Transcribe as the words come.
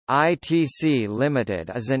ITC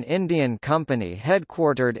Limited is an Indian company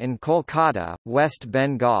headquartered in Kolkata, West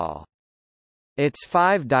Bengal. Its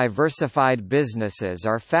 5 diversified businesses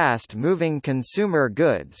are fast-moving consumer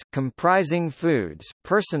goods comprising foods,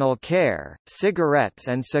 personal care, cigarettes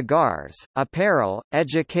and cigars, apparel,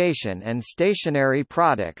 education and stationery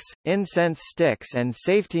products, incense sticks and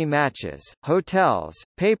safety matches, hotels,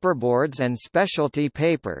 paperboards and specialty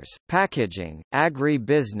papers, packaging,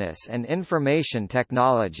 agri-business and information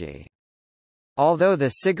technology. Although the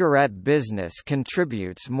cigarette business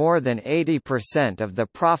contributes more than 80% of the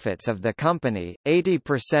profits of the company,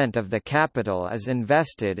 80% of the capital is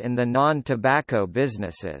invested in the non-tobacco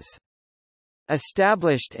businesses.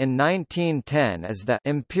 Established in 1910 as the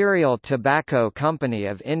Imperial Tobacco Company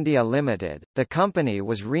of India Limited, the company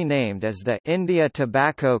was renamed as the India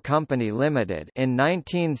Tobacco Company Limited in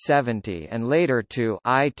 1970 and later to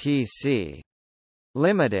ITC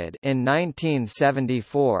Limited in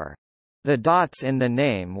 1974. The dots in the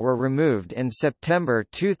name were removed in September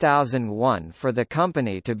 2001 for the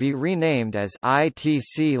company to be renamed as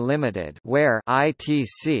ITC Limited, where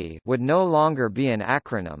ITC would no longer be an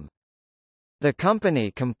acronym. The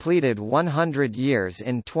company completed 100 years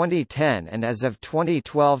in 2010 and as of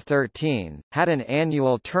 2012-13, had an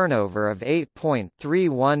annual turnover of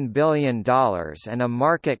 $8.31 billion and a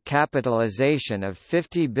market capitalization of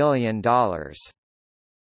 $50 billion.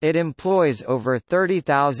 It employs over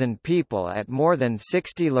 30,000 people at more than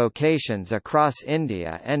 60 locations across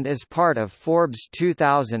India and is part of Forbes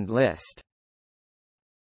 2000 list.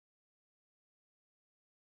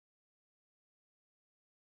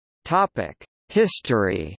 Topic: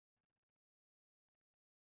 History.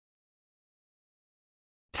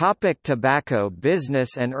 Tobacco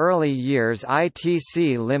business and early years.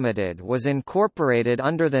 ITC Limited was incorporated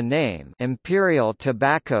under the name Imperial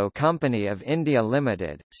Tobacco Company of India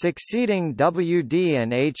Limited, succeeding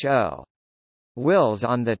WD&Ho Wills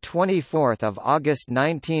on 24 August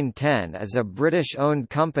 1910 as a British-owned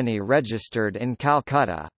company registered in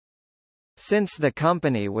Calcutta. Since the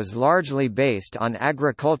company was largely based on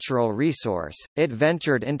agricultural resource, it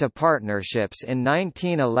ventured into partnerships in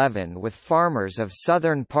 1911 with farmers of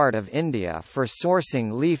southern part of India for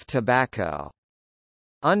sourcing leaf tobacco.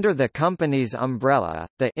 Under the company's umbrella,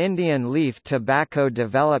 the Indian Leaf Tobacco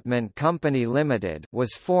Development Company Limited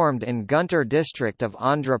was formed in Guntur district of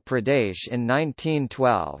Andhra Pradesh in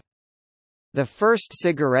 1912. The first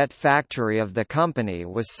cigarette factory of the company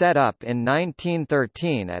was set up in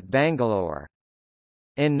 1913 at Bangalore.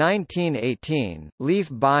 In 1918, leaf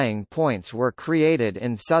buying points were created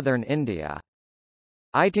in southern India.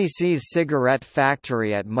 ITC's cigarette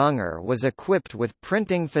factory at Munger was equipped with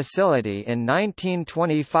printing facility in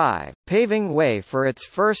 1925, paving way for its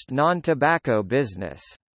first non-tobacco business.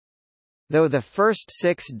 Though the first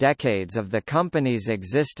 6 decades of the company's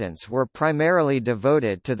existence were primarily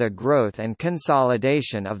devoted to the growth and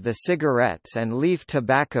consolidation of the cigarettes and leaf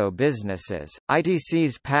tobacco businesses,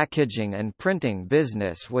 ITC's packaging and printing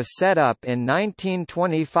business was set up in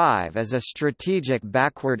 1925 as a strategic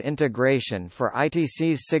backward integration for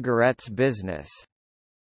ITC's cigarettes business.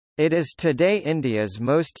 It is today India's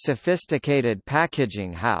most sophisticated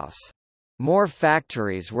packaging house. More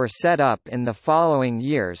factories were set up in the following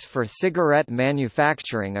years for cigarette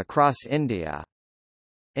manufacturing across India.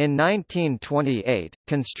 In 1928,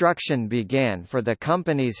 construction began for the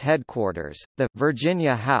company's headquarters, the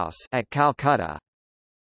Virginia House at Calcutta.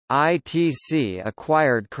 ITC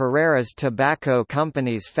acquired Carrera's Tobacco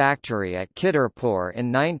Company's factory at Kidderpore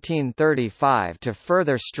in 1935 to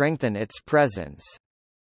further strengthen its presence.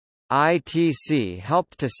 ITC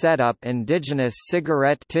helped to set up indigenous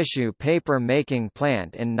cigarette tissue paper making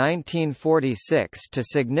plant in 1946 to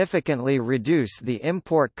significantly reduce the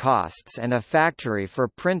import costs, and a factory for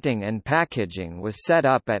printing and packaging was set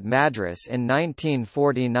up at Madras in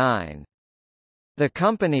 1949. The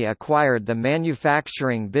company acquired the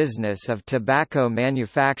manufacturing business of Tobacco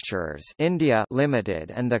Manufacturers India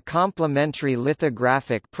Limited and the complementary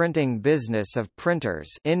lithographic printing business of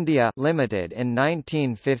Printers India Limited in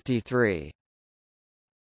 1953.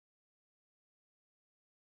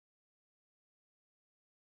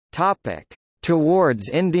 Topic: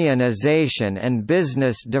 Towards Indianization and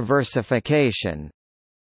business diversification.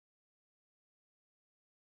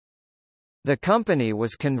 The company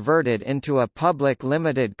was converted into a public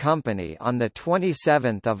limited company on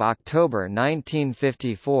 27 October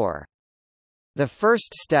 1954. The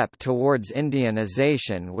first step towards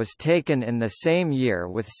Indianization was taken in the same year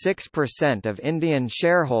with 6% of Indian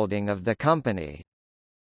shareholding of the company.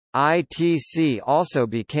 ITC also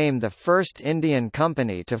became the first Indian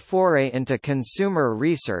company to foray into consumer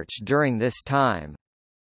research during this time.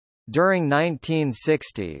 During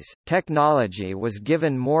 1960s, technology was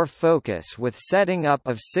given more focus with setting up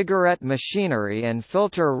of cigarette machinery and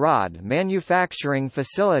filter rod manufacturing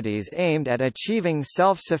facilities aimed at achieving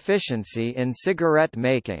self-sufficiency in cigarette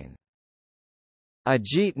making.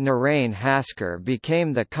 Ajit Narain Haskar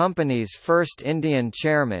became the company's first Indian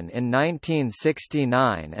chairman in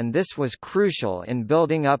 1969, and this was crucial in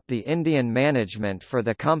building up the Indian management for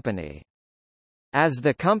the company. As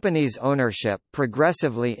the company's ownership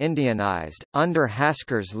progressively Indianized, under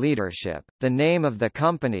Haskar's leadership, the name of the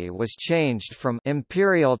company was changed from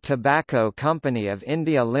Imperial Tobacco Company of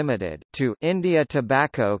India Limited to India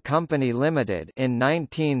Tobacco Company Limited in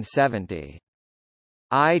 1970.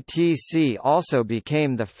 ITC also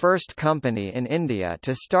became the first company in India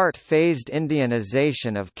to start phased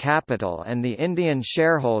Indianization of capital, and the Indian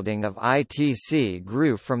shareholding of ITC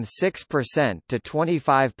grew from 6% to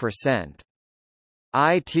 25%.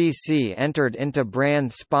 ITC entered into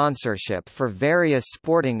brand sponsorship for various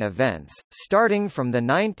sporting events, starting from the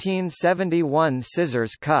 1971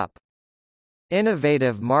 Scissors Cup.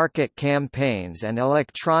 Innovative market campaigns and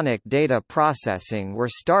electronic data processing were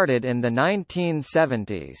started in the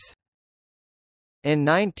 1970s. In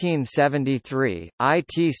 1973,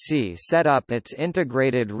 ITC set up its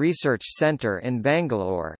Integrated Research Centre in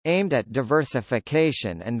Bangalore, aimed at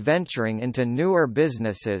diversification and venturing into newer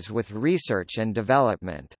businesses with research and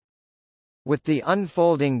development. With the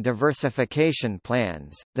unfolding diversification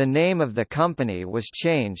plans, the name of the company was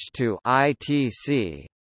changed to ITC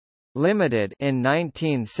Limited in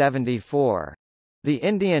 1974. The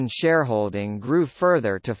Indian shareholding grew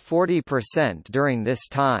further to 40% during this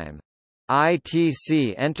time.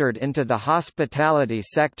 ITC entered into the hospitality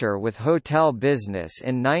sector with hotel business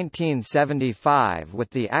in 1975 with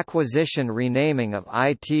the acquisition renaming of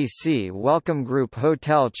ITC Welcome Group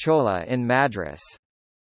Hotel Chola in Madras.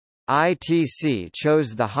 ITC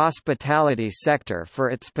chose the hospitality sector for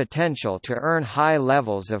its potential to earn high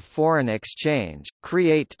levels of foreign exchange,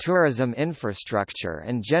 create tourism infrastructure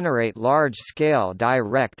and generate large-scale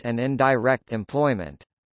direct and indirect employment.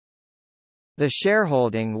 The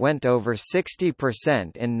shareholding went over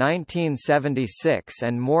 60% in 1976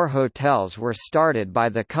 and more hotels were started by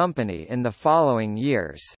the company in the following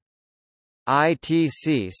years.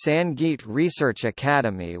 ITC Sangeet Research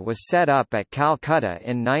Academy was set up at Calcutta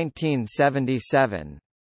in 1977.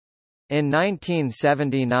 In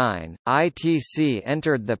 1979, ITC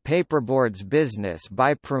entered the paperboards business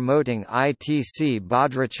by promoting ITC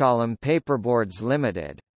Bhadrachalam Paperboards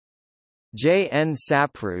Limited. J. N.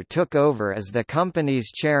 Sapru took over as the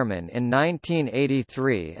company's chairman in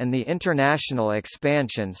 1983 and the international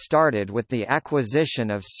expansion started with the acquisition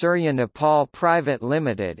of Surya Nepal Private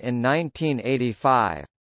Limited in 1985.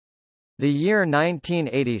 The year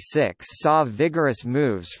 1986 saw vigorous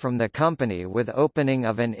moves from the company with opening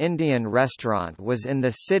of an Indian restaurant was in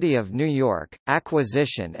the city of New York,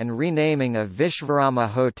 acquisition and renaming of Vishvarama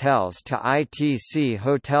Hotels to ITC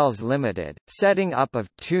Hotels Limited, setting up of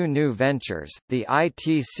two new ventures, the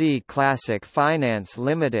ITC Classic Finance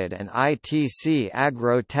Limited and ITC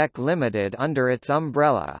Agrotech Limited under its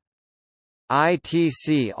umbrella.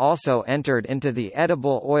 ITC also entered into the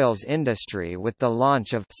edible oils industry with the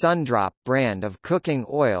launch of Sundrop brand of cooking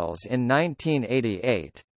oils in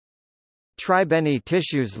 1988. Tribeni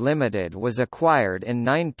Tissues Limited was acquired in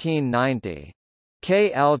 1990.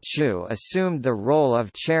 K. L. Chu assumed the role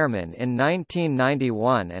of chairman in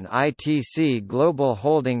 1991 and ITC Global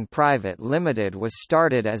Holding Private Limited was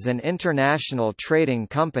started as an international trading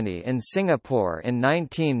company in Singapore in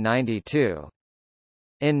 1992.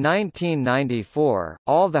 In 1994,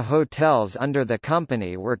 all the hotels under the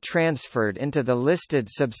company were transferred into the listed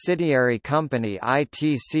subsidiary company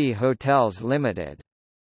ITC Hotels Limited.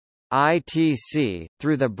 ITC,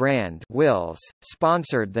 through the brand Wills,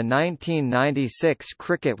 sponsored the 1996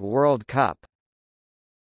 Cricket World Cup.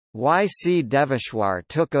 Y.C. Deveshwar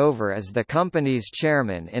took over as the company's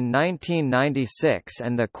chairman in 1996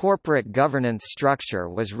 and the corporate governance structure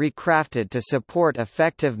was recrafted to support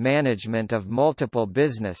effective management of multiple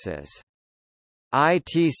businesses.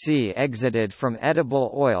 ITC exited from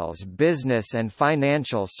edible oils business and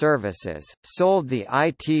financial services, sold the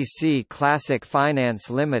ITC Classic Finance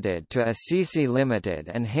Limited to ITC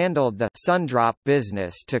Limited and handled the Sundrop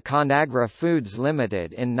business to Conagra Foods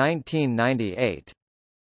Limited in 1998.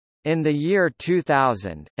 In the year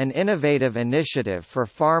 2000, an innovative initiative for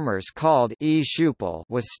farmers called E-Shupal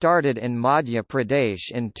was started in Madhya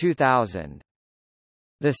Pradesh in 2000.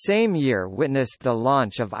 The same year witnessed the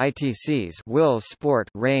launch of ITC's Will's Sport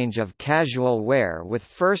range of casual wear with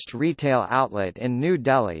first retail outlet in New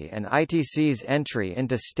Delhi and ITC's entry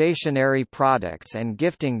into stationery products and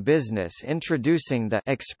gifting business introducing the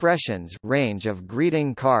Expressions range of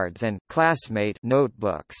greeting cards and Classmate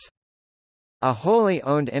notebooks. A wholly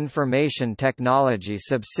owned information technology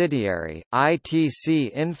subsidiary,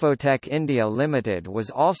 ITC Infotech India Limited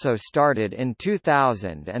was also started in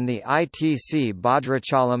 2000 and the ITC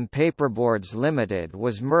Bhadrachalam Paperboards Limited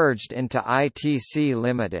was merged into ITC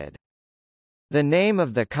Limited. The name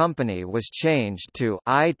of the company was changed to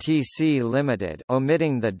ITC Limited,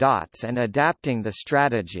 omitting the dots and adapting the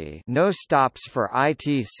strategy no stops for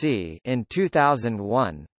ITC in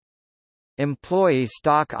 2001. Employee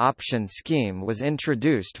stock option scheme was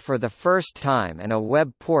introduced for the first time and a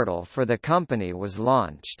web portal for the company was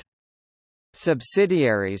launched.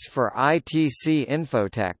 Subsidiaries for ITC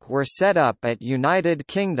Infotech were set up at United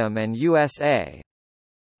Kingdom and USA.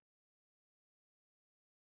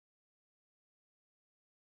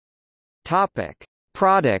 Topic: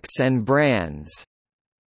 Products and brands.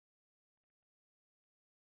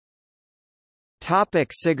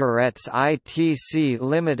 Cigarettes. ITC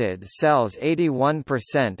Limited sells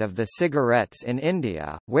 81% of the cigarettes in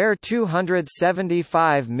India, where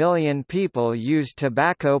 275 million people use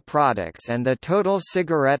tobacco products and the total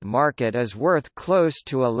cigarette market is worth close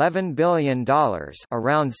to $11 billion,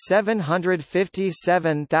 around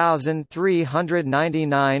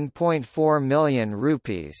 757,399.4 million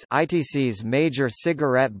rupees. ITC's major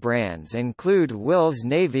cigarette brands include Will's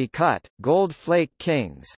Navy Cut, Gold Flake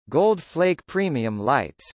Kings, Gold Flake Premium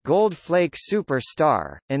Lights, Gold Flake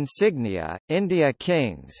Superstar, Insignia, India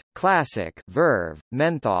Kings, Classic, Verve,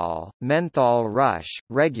 Menthol, Menthol Rush,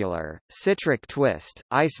 Regular, Citric Twist,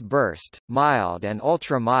 Ice Burst, Mild and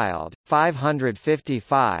Ultra Mild,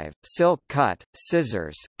 555, Silk Cut,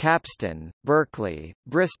 Scissors, Capstan, Berkeley,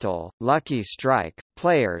 Bristol, Lucky Strike,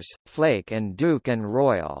 Players, Flake and Duke and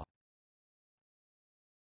Royal.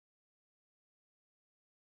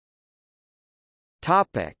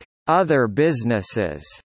 Other businesses.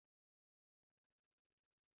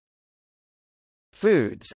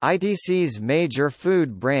 Foods. ITC's major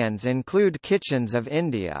food brands include Kitchens of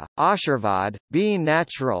India, Ashirvad, Be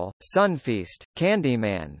Natural, Sunfeast,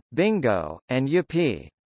 Candyman, Bingo, and Yuppie.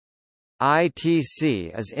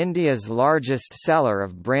 ITC is India's largest seller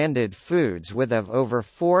of branded foods with of over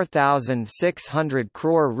 4,600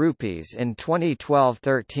 crore rupees in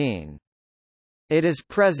 2012-13. It is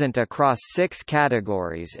present across 6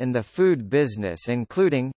 categories in the food business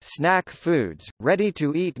including, snack foods,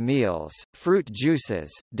 ready-to-eat meals, fruit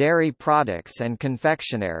juices, dairy products and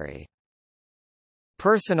confectionery.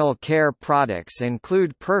 Personal care products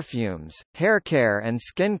include perfumes, haircare and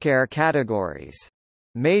skincare categories.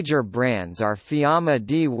 Major brands are Fiamma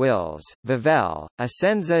D. Wills, Vivel,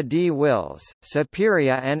 Essenza D. Wills,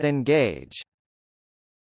 Superior and Engage.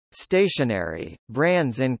 Stationery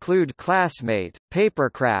brands include Classmate,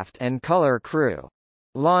 Papercraft and Colour Crew.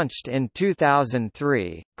 Launched in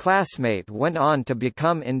 2003, Classmate went on to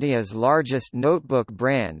become India's largest notebook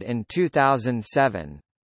brand in 2007.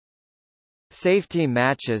 Safety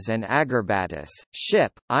Matches and Agarbattis,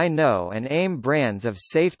 Ship, I Know and AIM brands of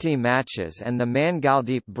safety matches and the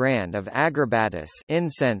Mangaldeep brand of Agarbattis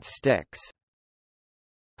incense sticks.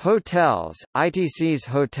 Hotels. ITC's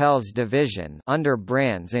Hotels division under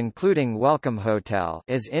brands including Welcome Hotel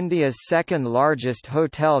is India's second-largest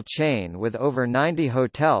hotel chain with over 90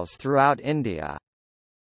 hotels throughout India.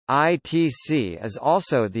 ITC is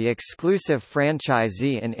also the exclusive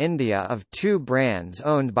franchisee in India of 2 brands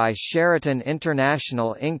owned by Sheraton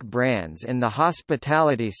International Inc. Brands in the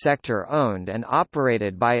hospitality sector owned and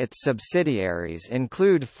operated by its subsidiaries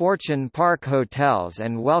include Fortune Park Hotels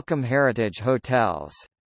and Welcome Heritage Hotels.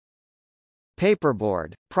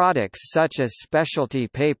 Paperboard. Products such as specialty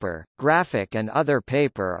paper, graphic and other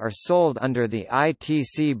paper are sold under the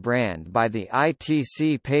ITC brand by the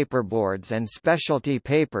ITC Paperboards and Specialty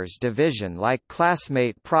Papers division like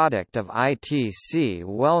Classmate product of ITC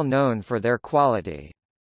well known for their quality.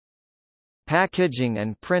 Packaging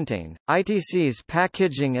and printing. ITC's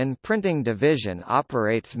Packaging and Printing division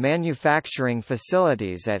operates manufacturing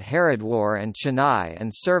facilities at Haridwar and Chennai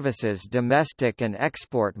and services domestic and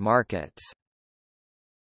export markets.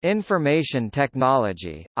 Information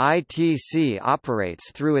Technology. ITC operates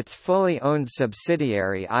through its fully owned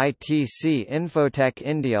subsidiary ITC Infotech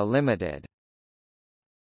India Limited.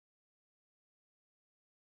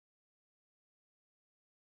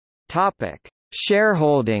 Topic: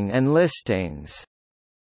 Shareholding and listings.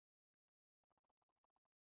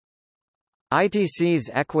 ITC's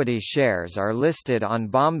equity shares are listed on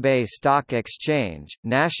Bombay Stock Exchange,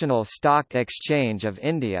 National Stock Exchange of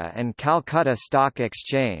India and Calcutta Stock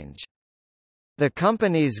Exchange. The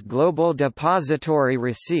company's Global Depository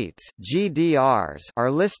Receipts (GDRs)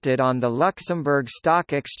 are listed on the Luxembourg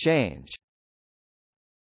Stock Exchange.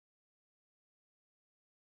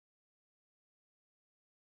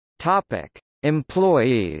 Topic: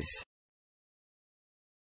 Employees.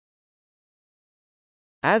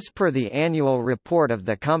 As per the annual report of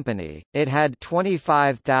the company, it had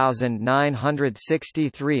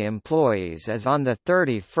 25,963 employees as on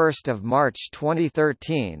 31 March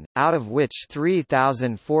 2013, out of which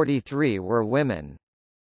 3,043 were women.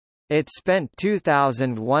 It spent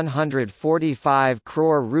 2,145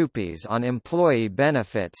 crore rupees on employee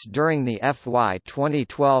benefits during the FY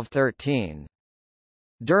 2012-13.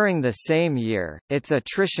 During the same year, its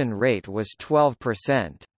attrition rate was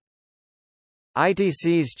 12%.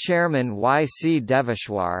 ITC's chairman Y.C.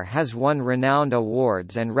 Deveshwar has won renowned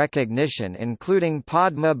awards and recognition including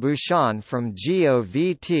Padma Bhushan from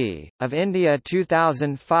GOVT, of India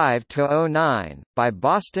 2005-09, by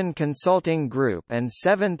Boston Consulting Group and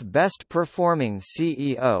 7th Best Performing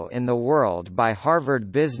CEO in the World by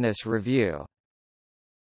Harvard Business Review.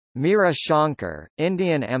 Meera Shankar,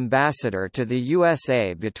 Indian ambassador to the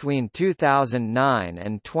USA between 2009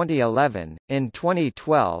 and 2011, in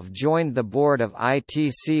 2012 joined the board of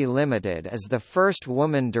ITC Limited as the first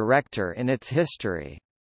woman director in its history.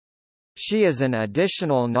 She is an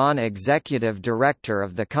additional non-executive director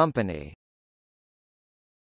of the company.